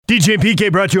DJ and PK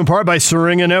brought to you in part by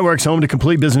Syringa Networks, home to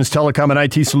complete business telecom and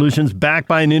IT solutions, backed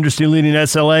by an industry-leading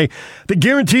SLA that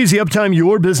guarantees the uptime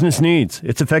your business needs.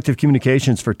 It's effective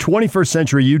communications for 21st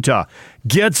century Utah.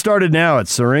 Get started now at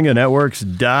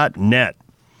syringanetworks.net.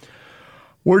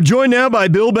 We're joined now by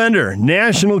Bill Bender,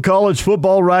 national college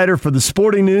football writer for The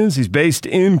Sporting News. He's based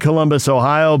in Columbus,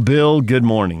 Ohio. Bill, good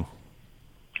morning.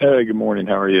 Hey, good morning.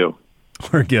 How are you?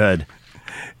 We're good.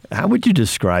 How would you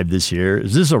describe this year?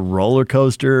 Is this a roller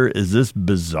coaster? Is this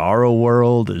bizarro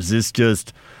world? Is this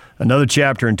just another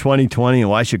chapter in 2020? And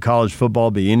why should college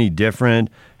football be any different?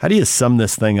 How do you sum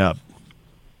this thing up?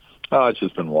 Oh, it's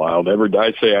just been wild. Every day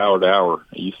I say hour to hour.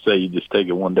 You say you just take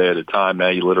it one day at a time. Now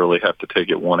you literally have to take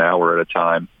it 1 hour at a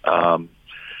time.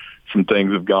 Some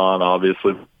things have gone,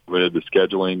 obviously, with the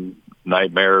scheduling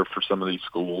nightmare for some of these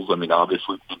schools. I mean,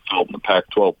 obviously, it's felt in the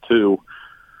Pac-12 too.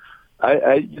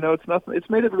 It's nothing. It's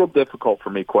made it real difficult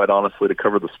for me, quite honestly, to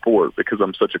cover the sport because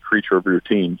I'm such a creature of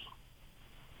routine.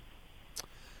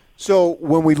 So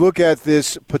when we look at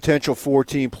this potential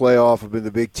 4-team playoff of the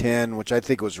Big Ten, which I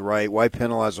think was right, why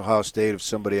penalize Ohio State if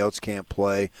somebody else can't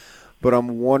play? But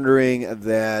I'm wondering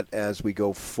that as we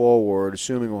go forward,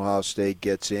 assuming Ohio State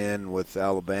gets in with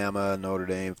Alabama, Notre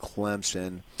Dame,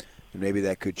 Clemson, and maybe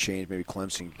that could change. Maybe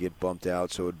Clemson could get bumped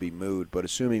out, so it would be moot. But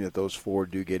assuming that those four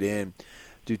do get in,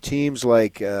 do teams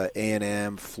like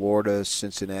A&M, Florida,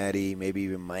 Cincinnati, maybe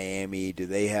even Miami, do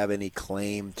they have any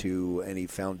claim to any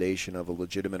foundation of a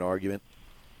legitimate argument?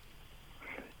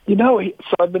 So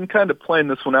I've been kind of playing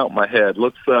this one out in my head.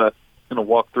 Let's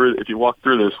walk through. If you walk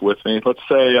through this with me, let's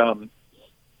say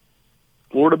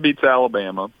Florida beats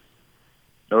Alabama,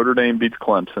 Notre Dame beats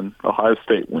Clemson, Ohio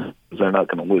State wins. They're not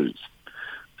going to lose.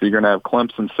 So you're going to have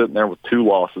Clemson sitting there with 2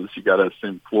 losses. You got to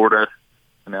assume Florida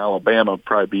and Alabama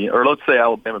probably or let's say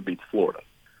Alabama beats Florida.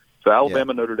 So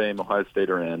Alabama, Notre Dame, Ohio State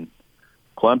are in.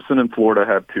 Clemson and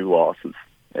Florida have 2 losses.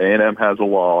 A&M has a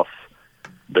loss.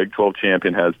 Big 12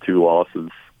 champion has 2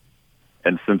 losses.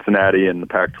 And Cincinnati and the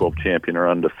Pac-12 champion are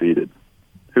undefeated.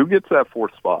 Who gets that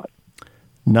 4th spot?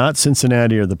 Not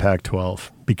Cincinnati or the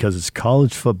Pac-12, because it's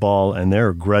college football and there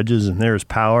are grudges and there is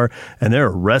power and there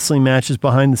are wrestling matches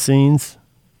behind the scenes,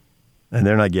 and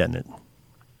they're not getting it.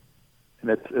 And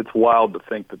it's wild to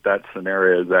think that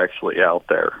scenario is actually out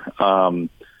there. I'm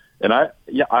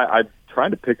trying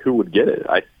to pick who would get it.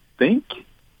 I think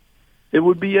it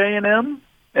would be A&M,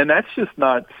 and that's just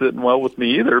not sitting well with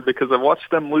me either because I've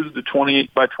watched them lose to 28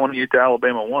 to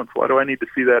Alabama once. Why do I need to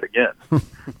see that again?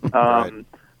 Right.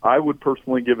 I would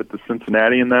personally give it to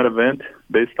Cincinnati in that event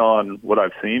based on what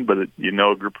I've seen, but a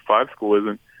Group of 5 school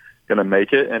isn't going to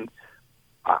make it. And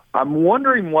I'm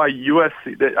wondering why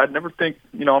USC – I'd never think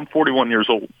 – I'm 41 years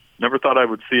old. Never thought I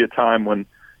would see a time when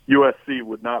USC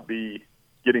would not be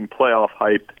getting playoff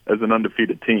hype as an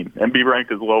undefeated team and be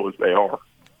ranked as low as they are.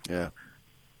 Yeah.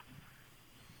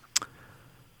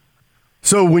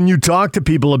 So when you talk to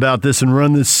people about this and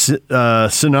run this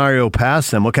scenario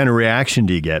past them, what kind of reaction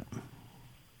do you get?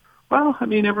 Well,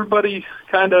 everybody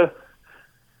kind of –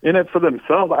 in it for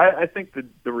themselves. I think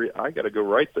I got to go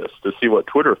write this to see what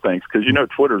Twitter thinks because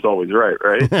Twitter's always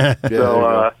right?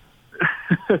 So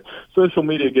social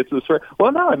media gets this right.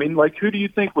 Well, no, who do you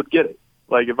think would get it?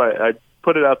 Like if I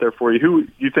put it out there for you, who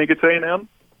you think it's A&M?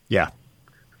 Yeah,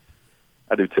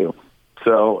 I do too.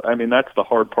 So that's the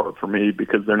hard part for me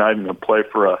because they're not even going to play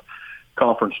for a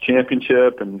conference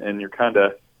championship, and you're kind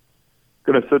of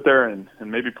going to sit there and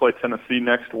maybe play Tennessee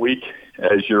next week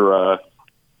as your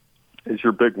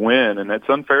big win, and it's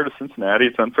unfair to Cincinnati.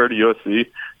 It's unfair to USC.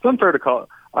 It's unfair to college.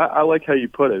 I like how you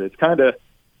put it. It's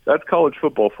that's college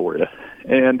football for you.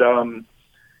 And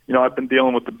I've been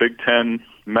dealing with the Big Ten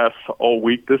mess all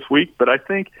week this week, but I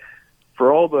think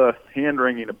for all the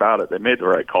hand-wringing about it, they made the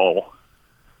right call.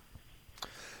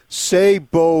 Say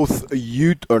both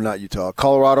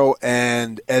Colorado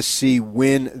and SC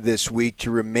win this week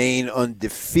to remain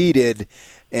undefeated.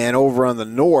 And over on the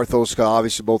north,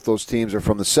 obviously both those teams are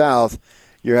from the south.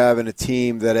 You're having a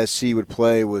team that SC would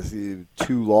play with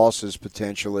 2 losses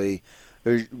potentially.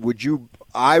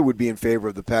 I would be in favor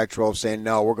of the Pac-12 saying,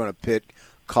 no, we're going to pit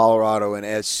Colorado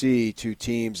and SC, 2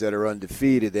 teams that are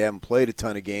undefeated. They haven't played a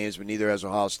ton of games, but neither has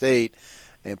Ohio State,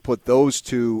 and put those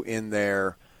 2 in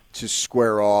there to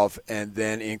square off and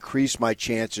then increase my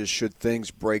chances should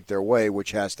things break their way,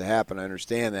 which has to happen. I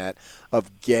understand that,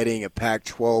 of getting a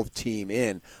Pac-12 team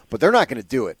in. But they're not going to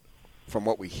do it from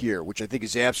what we hear, which I think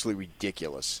is absolutely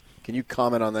ridiculous. Can you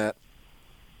comment on that?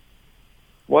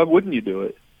 Why wouldn't you do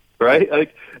it, right?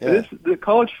 The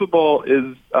college football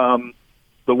is the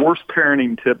worst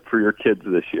parenting tip for your kids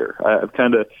this year. I've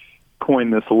kind of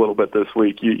coined this a little bit this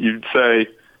week. You'd say,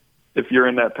 if you're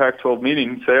in that Pac-12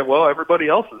 meeting, say, well, everybody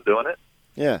else is doing it.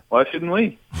 Yeah. Why shouldn't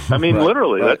we? I mean, Right,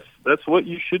 literally, right. that's what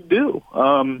you should do.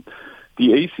 The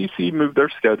ACC moved their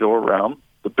schedule around.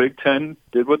 The Big Ten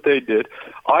did what they did.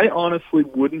 I honestly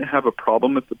wouldn't have a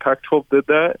problem if the Pac-12 did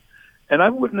that. And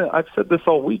I've said this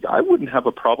all week, I wouldn't have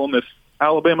a problem if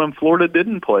Alabama and Florida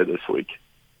didn't play this week.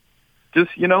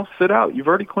 Just, sit out. You've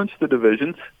already clinched the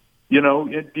divisions.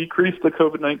 Decrease the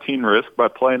COVID-19 risk by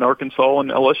playing Arkansas and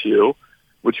LSU,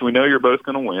 which we know you're both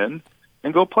going to win,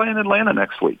 and go play in Atlanta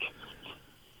next week.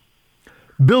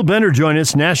 Bill Bender joined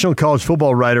us, national college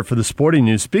football writer for the Sporting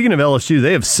News. Speaking of LSU,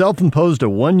 they have self-imposed a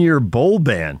one-year bowl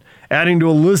ban, adding to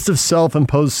a list of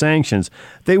self-imposed sanctions.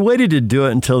 They waited to do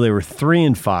it until they were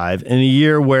 3-5 in a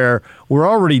year where we're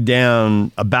already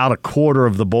down about a quarter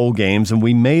of the bowl games, and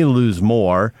we may lose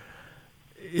more.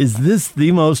 Is this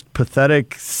the most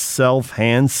pathetic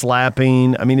self-hand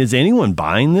slapping? I mean, is anyone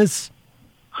buying this?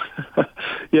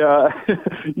 Yeah,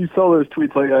 you saw those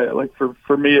tweets. Like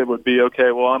for me, it would be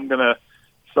okay. Well, I'm gonna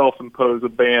self-impose a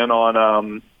ban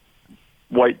on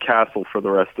White Castle for the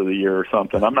rest of the year or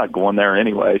something. I'm not going there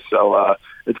anyway, so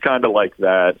it's kind of like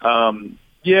that.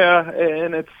 Yeah,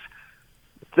 and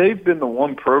they've been the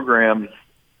one program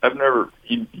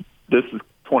this is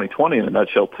 2020 in a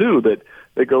nutshell too, that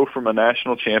they go from a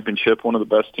national championship, one of the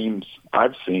best teams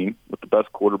I've seen, with the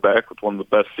best quarterback, with one of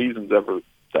the best seasons ever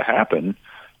to happen,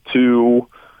 to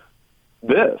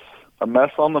this, a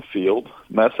mess on the field,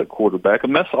 mess at quarterback, a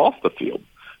mess off the field.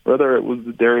 Whether it was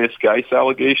the Darius Geis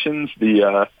allegations,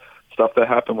 the stuff that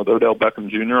happened with Odell Beckham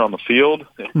Jr. on the field,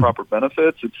 improper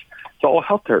benefits, it's all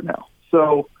out there now.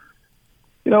 So,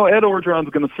 Ed Orgeron's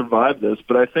going to survive this,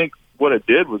 but I think what it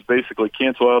did was basically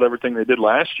cancel out everything they did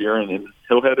last year, and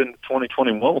he'll head into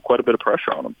 2021 with quite a bit of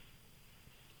pressure on him.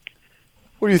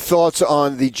 What are your thoughts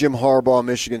on the Jim Harbaugh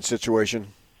Michigan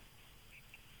situation?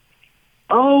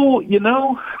 Oh,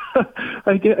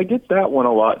 I get that one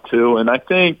a lot too, and I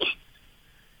think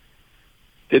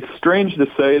it's strange to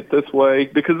say it this way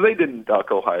because they didn't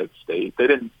duck Ohio State. They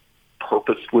didn't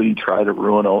purposely try to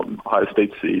ruin Ohio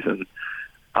State's season.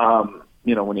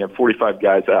 When you have 45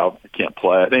 guys out, you can't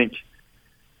play.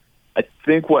 I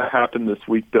think what happened this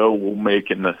week, though, will make,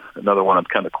 and another one I've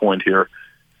kind of coined here,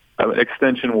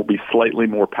 extension will be slightly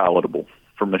more palatable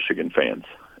for Michigan fans.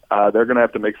 They're going to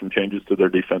have to make some changes to their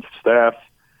defensive staff.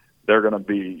 They're going to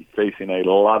be facing a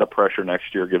lot of pressure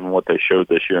next year, given what they showed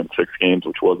this year in 6 games,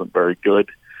 which wasn't very good.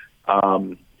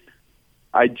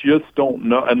 I just don't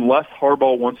know. Unless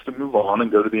Harbaugh wants to move on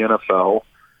and go to the NFL,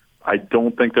 I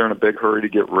don't think they're in a big hurry to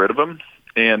get rid of him.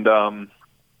 And they're going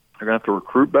to have to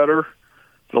recruit better.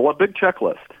 It's a big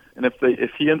checklist. And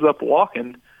if he ends up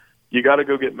walking, you got to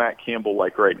go get Matt Campbell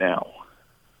like right now.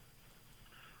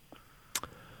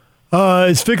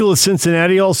 Is Fickle of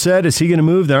Cincinnati all set? Is he going to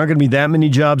move? There aren't going to be that many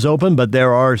jobs open, but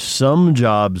there are some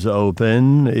jobs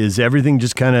open. Is everything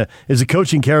just is the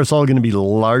coaching carousel going to be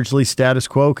largely status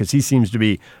quo? Because he seems to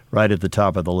be right at the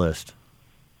top of the list.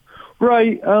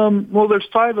 Right. Well, there's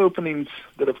 5 openings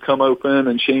that have come open,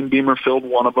 and Shane Beamer filled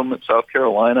one of them at South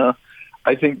Carolina.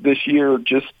 I think this year,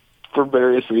 just for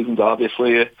various reasons,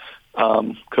 obviously,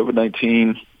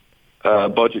 COVID-19,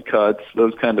 budget cuts,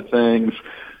 those kind of things,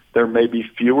 there may be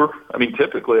fewer. I mean,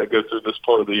 typically I go through this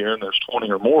part of the year and there's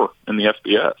 20 or more in the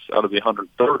FBS out of the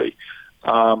 130.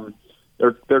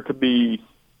 There could be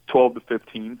 12 to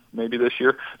 15 maybe this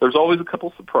year. There's always a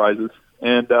couple surprises.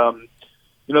 And,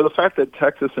 the fact that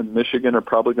Texas and Michigan are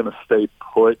probably going to stay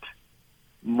put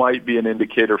might be an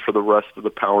indicator for the rest of the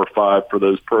Power 5 for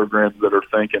those programs that are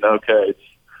thinking, okay, it's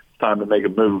time to make a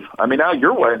move. I mean, out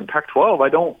your way in the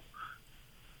Pac-12,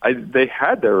 they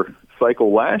had their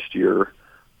cycle last year.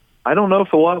 I don't know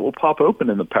if a lot will pop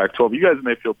open in the Pac-12. You guys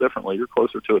may feel differently. You're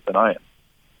closer to it than I am.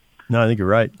 No, I think you're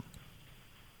right.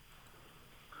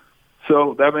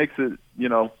 So that makes it,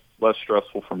 less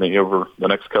stressful for me over the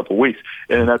next couple of weeks.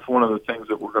 And that's one of the things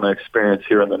that we're going to experience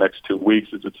here in the next 2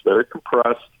 weeks is it's very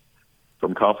compressed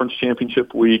from conference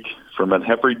championship week, from an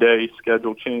everyday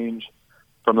schedule change,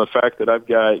 from the fact that I've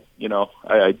got,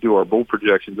 I do our bowl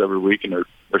projections every week, and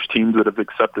there's teams that have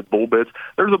accepted bowl bids.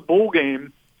 There's a bowl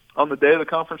game on the day of the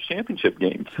conference championship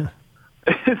games.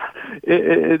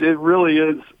 It really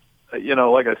is,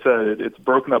 like I said, it's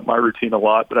broken up my routine a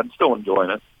lot, but I'm still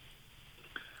enjoying it.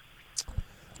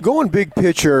 Going big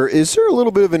picture, is there a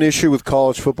little bit of an issue with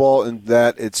college football in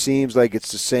that it seems like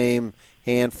it's the same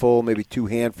handful, maybe 2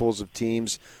 handfuls of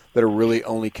teams that are really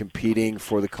only competing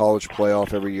for the college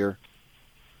playoff every year?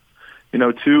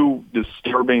 2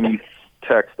 disturbing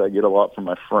texts I get a lot from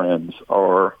my friends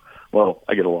are, well,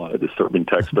 I get a lot of disturbing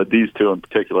texts, but these 2 in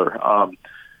particular,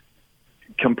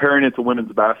 comparing it to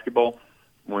women's basketball.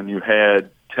 when you had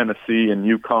Tennessee and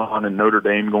UConn and Notre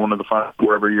Dame going to the Final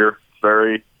Four every year. It's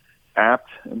very apt.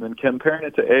 And then comparing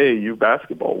it to AAU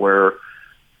basketball where,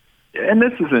 and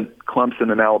this isn't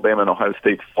Clemson and Alabama and Ohio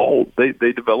State's fault. They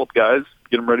develop guys,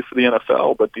 get them ready for the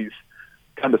NFL, but these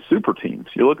kind of super teams,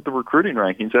 you look at the recruiting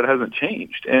rankings, that hasn't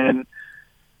changed. And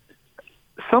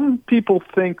some people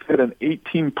think that an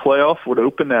 8-team playoff would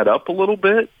open that up a little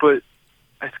bit, but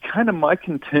it's kind of my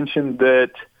contention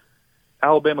that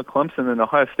Alabama, Clemson, and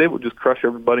Ohio State would just crush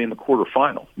everybody in the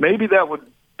quarterfinal. Maybe that would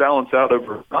balance out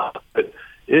over time, but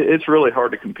it's really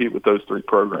hard to compete with those three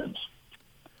programs.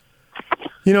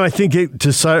 I think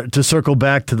to circle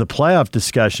back to the playoff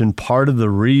discussion, part of the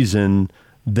reason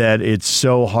that it's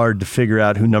so hard to figure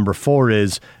out who number 4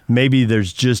 is, maybe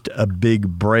there's just a big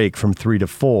break from 3 to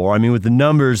 4. I mean, with the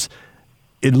numbers,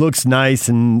 it looks nice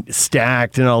and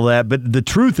stacked and all that, but the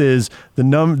truth is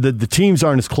the teams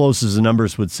aren't as close as the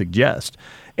numbers would suggest.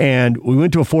 And we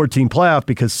went to a 14 playoff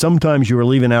because sometimes you were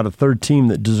leaving out a third team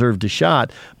that deserved a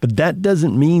shot, but that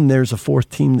doesn't mean there's a fourth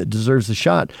team that deserves a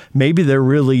shot. Maybe there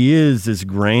really is this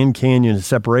Grand Canyon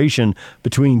separation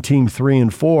between team 3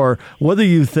 and 4, whether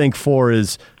you think 4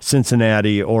 is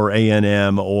Cincinnati or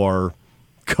A&M or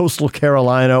Coastal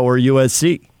Carolina or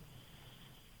USC.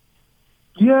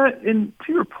 Yeah, and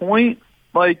to your point,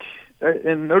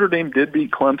 and Notre Dame did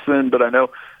beat Clemson, but I know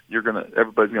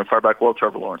everybody's gonna fire back. Well,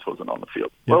 Trevor Lawrence wasn't on the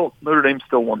field. Yeah. Well, Notre Dame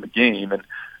still won the game, and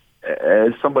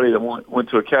as somebody that went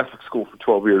to a Catholic school for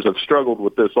 12 years, I've struggled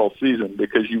with this all season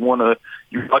because you watch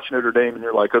Notre Dame and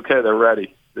you're like, okay, they're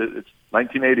ready. It's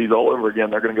 1980s all over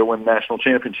again. They're going to go win the national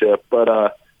championship,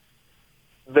 but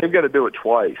they've got to do it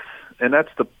twice, and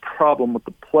that's the problem with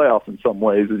the playoff in some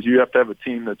ways. Is you have to have a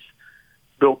team that's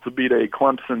built to beat a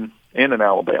Clemson and an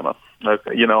Alabama,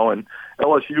 and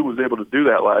LSU was able to do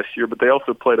that last year, but they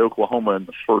also played Oklahoma in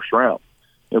the first round.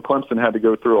 Clemson had to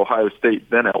go through Ohio State,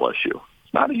 then LSU.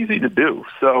 It's not easy to do.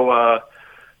 So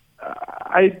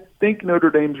I think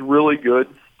Notre Dame's really good.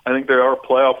 I think they are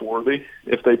playoff worthy.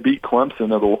 If they beat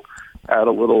Clemson, it'll add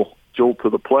a little jolt to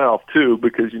the playoff too,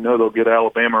 because they'll get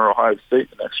Alabama or Ohio State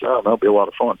in the next round. That'll be a lot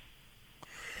of fun.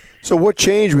 So what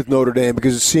changed with Notre Dame?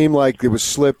 Because it seemed like it was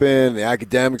slipping, the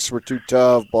academics were too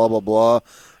tough, blah, blah, blah.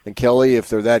 And Kelly, if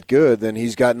they're that good, then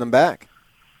he's gotten them back.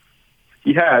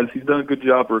 He has. He's done a good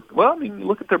job. Well,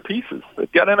 look at their pieces.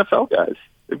 They've got NFL guys.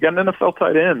 They've got an NFL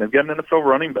tight end. They've got an NFL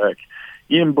running back.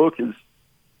 Ian Book has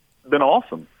been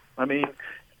awesome. I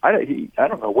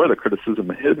don't know where the criticism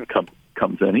of him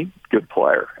comes in. He's a good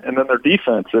player. And then their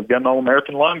defense, they've got an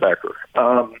All-American linebacker.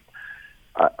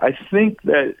 I think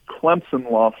that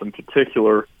Clemson loss in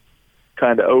particular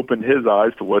kind of opened his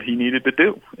eyes to what he needed to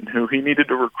do and who he needed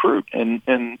to recruit. And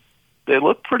they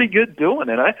looked pretty good doing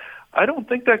it. I don't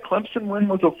think that Clemson win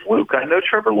was a fluke. I know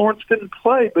Trevor Lawrence didn't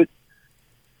play, but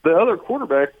the other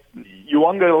quarterback,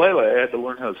 Uiagalelei, I had to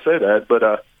learn how to say that,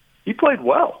 but he played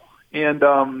well. And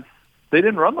they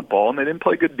didn't run the ball, and they didn't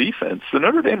play good defense. So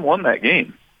Notre Dame won that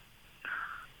game.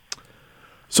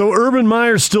 So Urban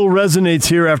Meyer still resonates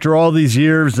here after all these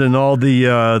years and all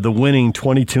the winning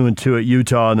 22-2 at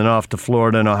Utah and then off to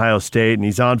Florida and Ohio State, and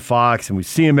he's on Fox and we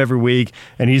see him every week,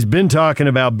 and he's been talking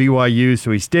about BYU,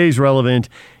 so he stays relevant.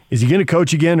 Is he going to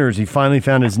coach again, or has he finally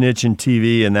found his niche in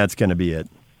TV and that's going to be it?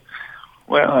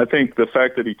 Well, I think the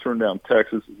fact that he turned down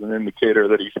Texas is an indicator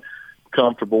that he's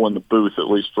comfortable in the booth at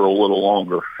least for a little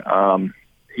longer.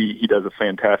 He does a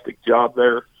fantastic job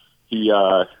there. He's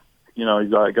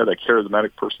got a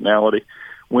charismatic personality,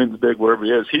 wins big wherever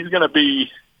he is. He's going to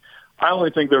be – I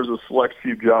only think there's a select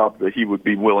few jobs that he would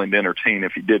be willing to entertain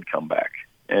if he did come back.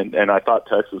 And I thought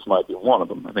Texas might be one of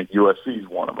them. I think USC is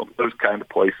one of them, those kind of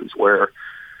places where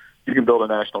you can build a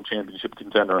national championship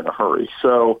contender in a hurry.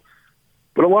 So,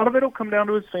 but a lot of it will come down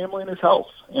to his family and his health.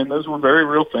 And those were very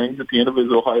real things at the end of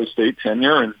his Ohio State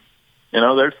tenure. And,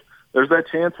 there's that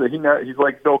chance that he's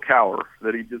like Bill Cowher,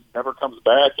 that he just never comes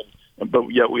back. But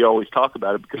yet we always talk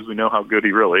about it because we know how good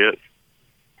he really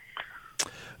is.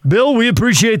 Bill, we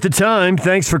appreciate the time.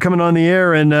 Thanks for coming on the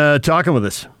air and talking with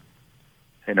us.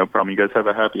 Hey, no problem. You guys have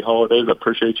a happy holidays. I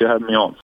appreciate you having me on.